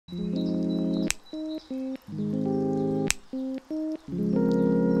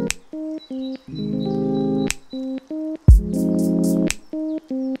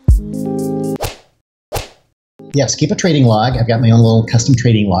yes, keep a trading log. I've got my own little custom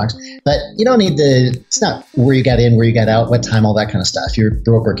trading logs, but you don't need it's not where you got in, where you got out, what time, all that kind of stuff. Your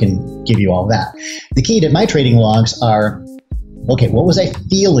broker can give you all that. The key to my trading logs are, okay, what was I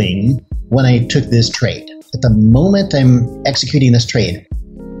feeling when I took this trade? At the moment I'm executing this trade,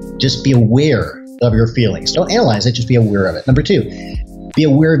 just be aware of your feelings. Don't analyze it, just be aware of it. Number 2, be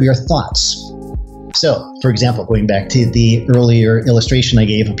aware of your thoughts. So, for example, going back to the earlier illustration I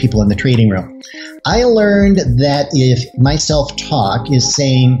gave of people in the trading room, I learned that if my self-talk is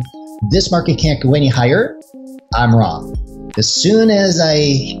saying, this market can't go any higher, I'm wrong. As soon as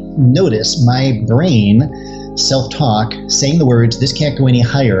I notice my brain self-talk saying the words, this can't go any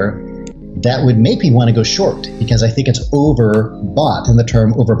higher, that would make me want to go short because I think it's overbought, and the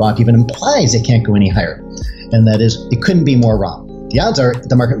term overbought even implies it can't go any higher. And that is, it couldn't be more wrong. The odds are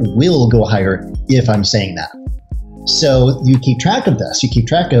the market will go higher if I'm saying that. So you keep track of this. You keep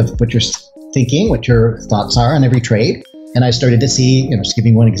track of what you're thinking, what your thoughts are on every trade. And I started to see, just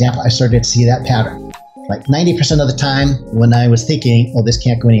giving one example, I started to see that pattern. Like 90% of the time when I was thinking, oh, this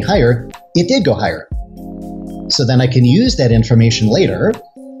can't go any higher, it did go higher. So then I can use that information later.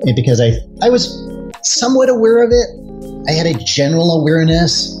 And because I was somewhat aware of it, I had a general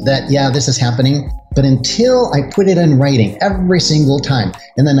awareness that, yeah, this is happening. But until I put it in writing every single time,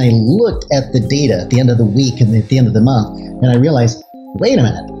 and then I looked at the data at the end of the week and at the end of the month, and I realized, wait a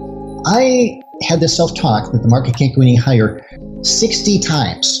minute, I had this self-talk that the market can't go any higher 60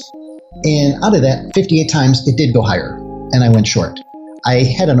 times. And out of that, 58 times, it did go higher, and I went short. I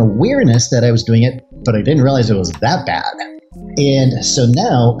had an awareness that I was doing it, but I didn't realize it was that bad. And so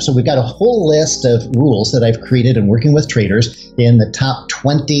now, we've got a whole list of rules that I've created in working with traders in the top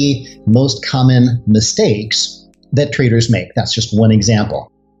 20 most common mistakes that traders make. That's just one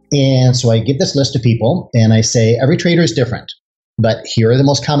example. And so I give this list to people and I say, every trader is different, but here are the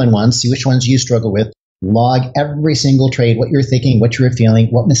most common ones. See which ones you struggle with. Log every single trade, what you're thinking, what you're feeling,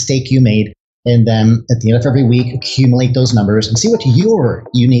 what mistake you made. And then at the end of every week, accumulate those numbers and see what your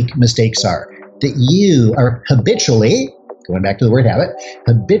unique mistakes are that you are habitually, going back to the word habit,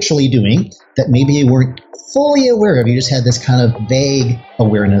 habitually doing that maybe you weren't fully aware of. You just had this kind of vague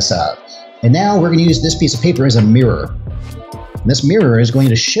awareness of. And now we're going to use this piece of paper as a mirror. And this mirror is going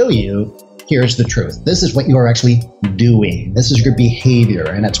to show you, here's the truth. This is what you are actually doing. This is your behavior,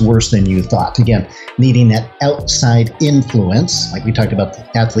 and it's worse than you thought. Again, needing that outside influence, like we talked about,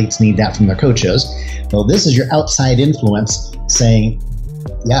 the athletes need that from their coaches. Well, this is your outside influence saying,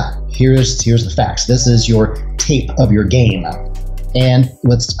 yeah, here's the facts. This is your tape of your game. And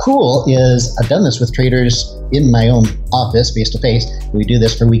what's cool is I've done this with traders in my own office, face-to-face. We do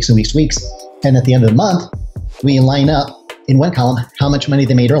this for weeks and weeks. And at the end of the month, we line up in one column how much money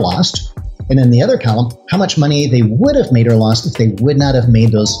they made or lost. And in the other column, how much money they would have made or lost if they would not have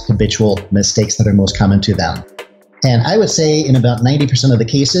made those habitual mistakes that are most common to them. And I would say in about 90% of the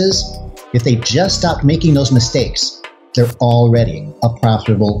cases, if they just stopped making those mistakes, they're already a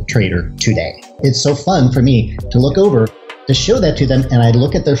profitable trader today. It's so fun for me to look over, to show that to them, and I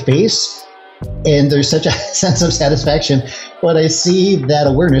look at their face, and there's such a sense of satisfaction when I see that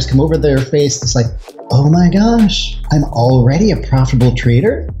awareness come over their face. It's like, oh my gosh, I'm already a profitable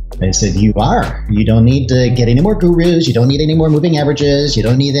trader? I said, you are. You don't need to get any more gurus. You don't need any more moving averages. You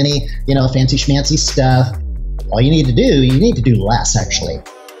don't need any, fancy schmancy stuff. All you need to do less, actually.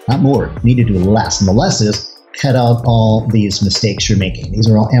 Not more. You need to do less. And the less is, cut out all these mistakes you're making. These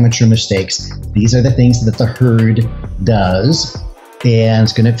are all amateur mistakes. These are the things that the herd does. And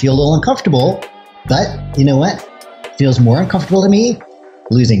it's going to feel a little uncomfortable, but you know what? It feels more uncomfortable to me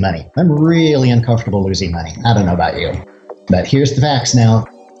losing money. I'm really uncomfortable losing money. I don't know about you, but here's the facts now.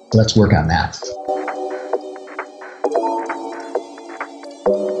 Let's work on that.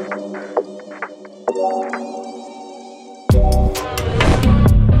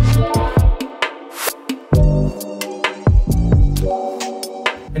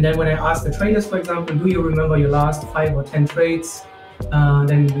 And then when I ask the traders, for example, do you remember your last 5 or 10 trades?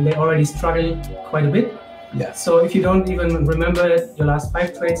 Then they already struggle quite a bit. Yeah. So if you don't even remember your last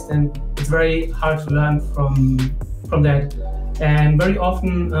 5 trades, then it's very hard to learn from that. And very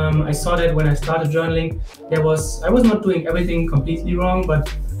often I saw that when I started journaling, I was not doing everything completely wrong,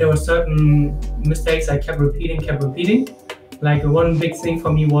 but there were certain mistakes I kept repeating. Like one big thing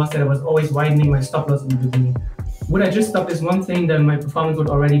for me was that I was always widening my stop loss in the beginning. Would I just stop this one thing, then my performance would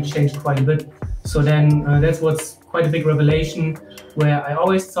already change quite a bit. So then that's what's quite a big revelation, where I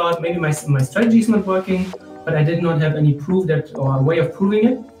always thought maybe my strategy is not working, but I did not have any proof that, or a way of proving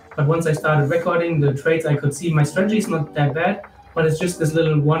it. But once I started recording the trades, I could see my strategy is not that bad, but it's just this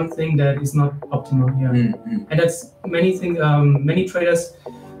little one thing that is not optimal here. Mm-hmm. And that's many traders,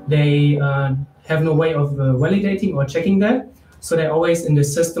 they have no way of validating or checking that. So they're always in the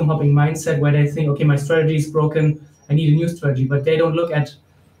system hopping mindset where they think, okay, my strategy is broken, I need a new strategy. But they don't look at,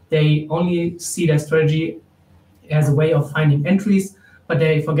 they only see their strategy as a way of finding entries, but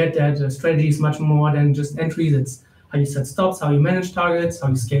they forget that the strategy is much more than just entries. It's how you set stops, how you manage targets, how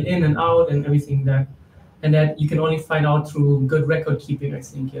you scale in and out, and everything that. And that you can only find out through good record keeping, I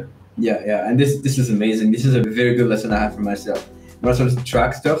think, yeah. Yeah, and this is amazing. This is a very good lesson I had for myself. When I started to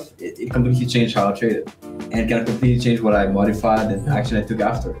track stuff, it completely changed how I traded. And it kind of completely changed what I modified and action I took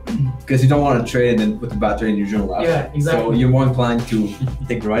after. Because you don't want to trade and then put the bad trade in your journal after. Yeah, exactly. So you're more inclined to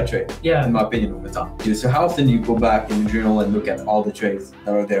take the right trade, in my opinion, over time. So how often do you go back in the journal and look at all the trades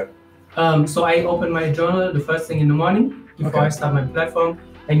that are there? So I open my journal the first thing in the morning before I start my platform.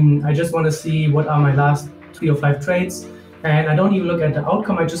 And I just want to see what are my last 3 or 5 trades. And I don't even look at the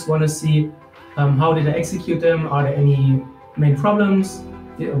outcome. I just want to see how did I execute them? Are there any main problems?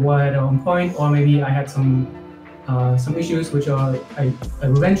 Were they on point? Or maybe I had some issues which are I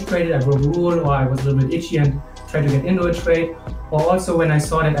revenge traded, I broke a rule, or I was a little bit itchy and tried to get into a trade. Or also when I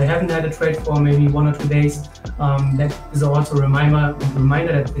saw that I haven't had a trade for maybe 1 or 2 days, that is also a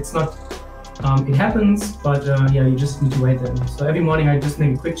reminder that it's not, it happens, but you just need to wait then. So every morning I just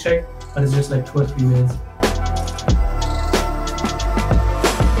make a quick check, but it's just like 2 or 3 minutes.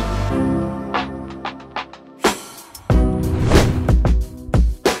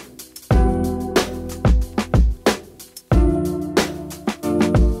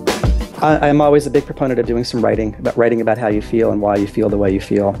 I'm always a big proponent of doing some writing about how you feel and why you feel the way you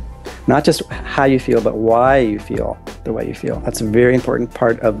feel. Not just how you feel, but why you feel the way you feel. That's a very important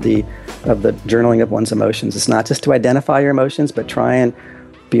part of the journaling of one's emotions. It's not just to identify your emotions, but try and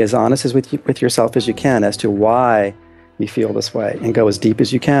be as honest with yourself as you can as to why you feel this way and go as deep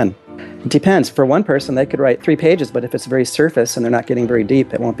as you can. It depends. For one person, they could write 3 pages, but if it's very surface and they're not getting very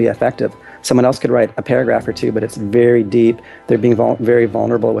deep, it won't be effective. Someone else could write a paragraph or 2, but it's very deep. They're being very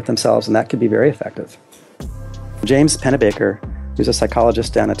vulnerable with themselves, and that could be very effective. James Pennebaker, who's a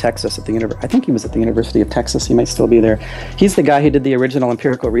psychologist down in Texas at I think he was at the University of Texas. He might still be there. He's the guy who did the original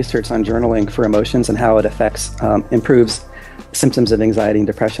empirical research on journaling for emotions and how it affects, improves symptoms of anxiety and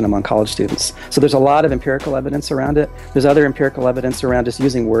depression among college students. So there's a lot of empirical evidence around it. There's other empirical evidence around just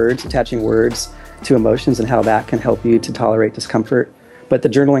using words, attaching words to emotions and how that can help you to tolerate discomfort. But the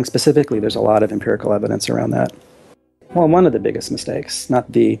journaling specifically, there's a lot of empirical evidence around that. Well, one of the biggest mistakes,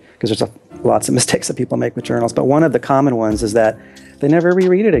 because there's lots of mistakes that people make with journals, but one of the common ones is that they never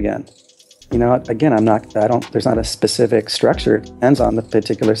reread it again. You know, again, there's not a specific structure. It depends on the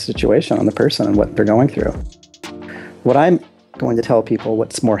particular situation, on the person and what they're going through. What I'm going to tell people,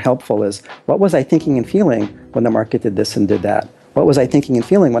 what's more helpful is, what was I thinking and feeling when the market did this and did that? What was I thinking and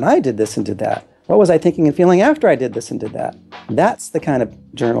feeling when I did this and did that? What was I thinking and feeling after I did this and did that? That's the kind of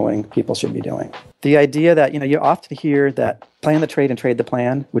journaling people should be doing. The idea that, you often hear that plan the trade and trade the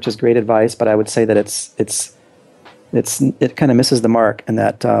plan, which is great advice, but I would say that it kind of misses the mark, and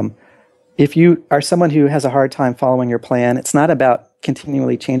that if you are someone who has a hard time following your plan, it's not about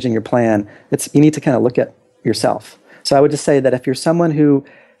continually changing your plan. You need to kind of look at yourself. So I would just say that if you're someone who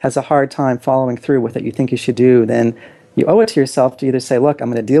has a hard time following through with what you think you should do, then you owe it to yourself to either say, look,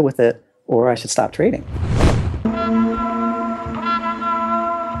 I'm going to deal with it, or I should stop trading.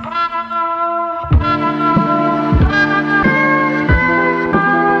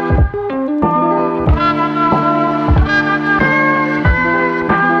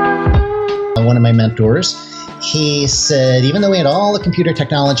 One of my mentors, he said, even though we had all the computer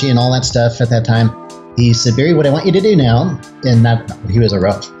technology and all that stuff at that time, he said, Barry, what I want you to do now, and he was a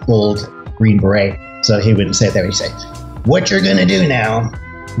rough old Green Beret, so he wouldn't say it that way. He'd say, what you're going to do now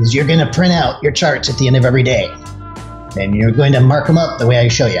is you're going to print out your charts at the end of every day, and you're going to mark them up the way I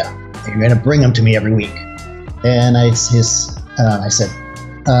show you, and you're going to bring them to me every week. And I said,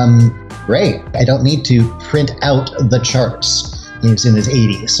 Ray, I don't need to print out the charts. He was in his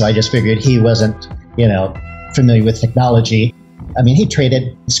 80s, so I just figured he wasn't, familiar with technology. I mean, he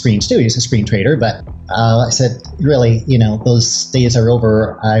traded screens too. He's a screen trader, but I said, really, those days are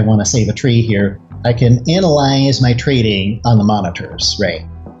over. I want to save a tree here. I can analyze my trading on the monitors, Ray.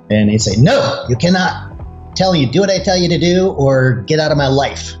 And he'd say, no, you cannot. Do what I tell you to do, or get out of my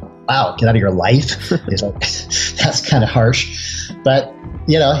life. Wow, get out of your life? He's like, that's kind of harsh. But,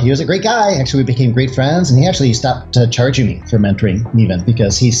 he was a great guy. Actually, we became great friends, and he actually stopped charging me for mentoring even,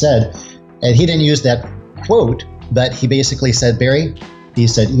 because he said, and he didn't use that quote, but he basically said, Barry, he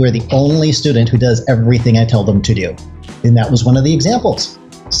said, you are the only student who does everything I tell them to do. And that was one of the examples.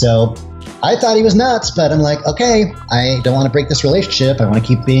 So I thought he was nuts, but I'm like, okay, I don't want to break this relationship. I want to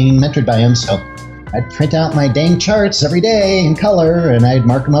keep being mentored by him. So I'd print out my dang charts every day in color, and I'd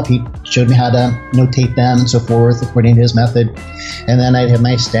mark them up. He showed me how to notate them and so forth according to his method. And then I'd have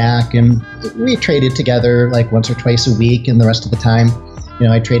my stack, and we traded together like once or twice a week, and the rest of the time,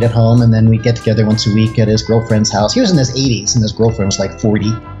 I'd trade at home, and then we'd get together once a week at his girlfriend's house. He was in his 80s, and his girlfriend was like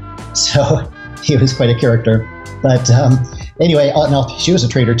 40. So he was quite a character. But anyway, no, she was a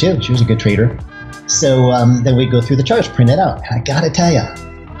trader too. She was a good trader. So then we'd go through the charts, print it out. And I got to tell you,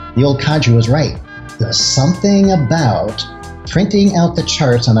 the old codger was right. There's something about printing out the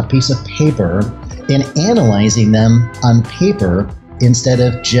charts on a piece of paper and analyzing them on paper instead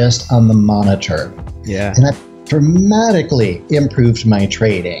of just on the monitor. Yeah. And that dramatically improved my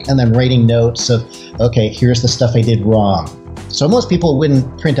trading. And then writing notes of, okay, here's the stuff I did wrong. So most people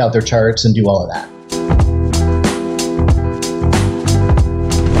wouldn't print out their charts and do all of that.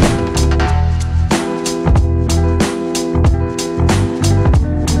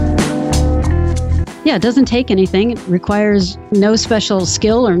 Yeah, it doesn't take anything. It requires no special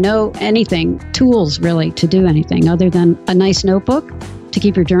skill or no anything, tools really, to do anything other than a nice notebook to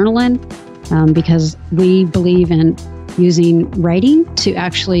keep your journal in, because we believe in using writing to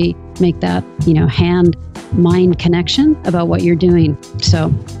actually make that, hand-mind connection about what you're doing.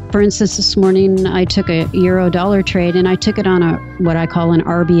 So, for instance, this morning I took a euro-dollar trade, and I took it on what I call an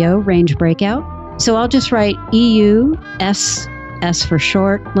RBO, range breakout. So I'll just write EU, S for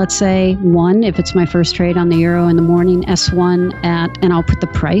short, let's say 1, if it's my first trade on the euro in the morning, S1 and I'll put the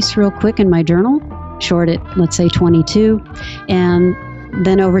price real quick in my journal, short it, let's say 22. And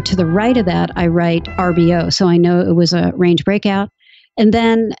then over to the right of that, I write RBO. So I know it was a range breakout. And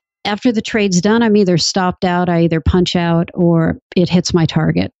then after the trade's done, I'm either stopped out, I either punch out, or it hits my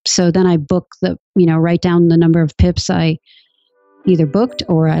target. So then I book write down the number of pips I either booked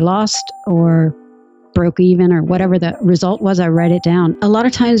or I lost or broke even or whatever the result was, I write it down. A lot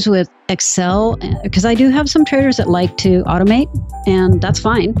of times with Excel, because I do have some traders that like to automate, and that's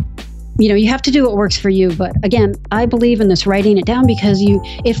fine. You have to do what works for you. But again, I believe in this writing it down because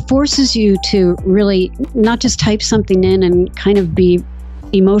it forces you to really not just type something in and kind of be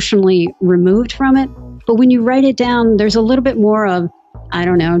emotionally removed from it. But when you write it down, there's a little bit more of,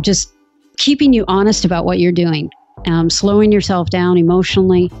 just keeping you honest about what you're doing, slowing yourself down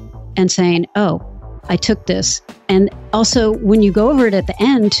emotionally and saying, oh, I took this. And also when you go over it at the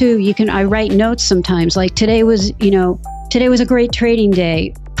end too, I write notes sometimes, like today was a great trading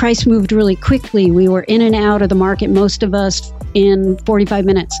day. Price moved really quickly. We were in and out of the market, most of us in 45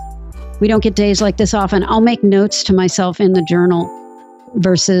 minutes. We don't get days like this often. I'll make notes to myself in the journal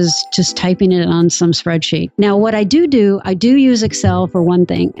versus just typing it on some spreadsheet. Now, what I do use Excel for one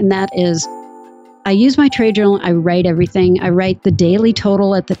thing, and that is I use my trade journal. I write everything. I write the daily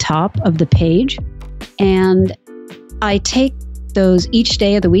total at the top of the page. And I take those each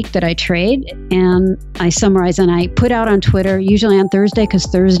day of the week that I trade and I summarize and I put out on Twitter, usually on Thursday, because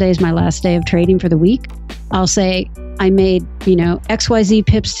Thursday is my last day of trading for the week. I'll say I made, XYZ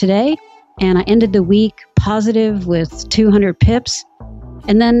pips today and I ended the week positive with 200 pips.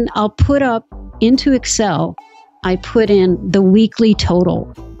 And then I'll put up into Excel, I put in the weekly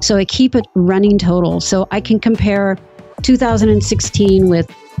total. So I keep a running total so I can compare 2016 with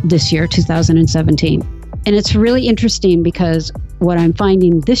this year, 2017. And it's really interesting because what I'm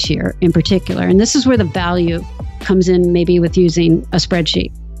finding this year in particular, and this is where the value comes in maybe with using a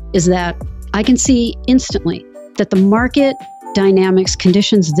spreadsheet, is that I can see instantly that the market dynamics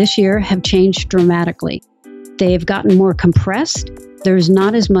conditions this year have changed dramatically. They've gotten more compressed. There's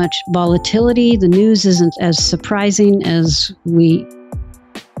not as much volatility. The news isn't as surprising as we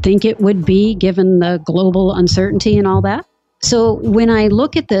think it would be given the global uncertainty and all that. So when I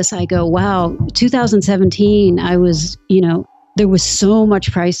look at this, I go, wow, 2017, there was so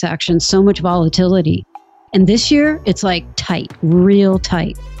much price action, so much volatility. And this year, it's like tight, real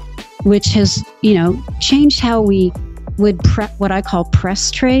tight, which has, changed how we would what I call press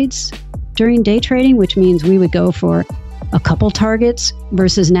trades during day trading, which means we would go for a couple targets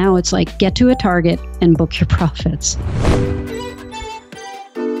versus now it's like get to a target and book your profits.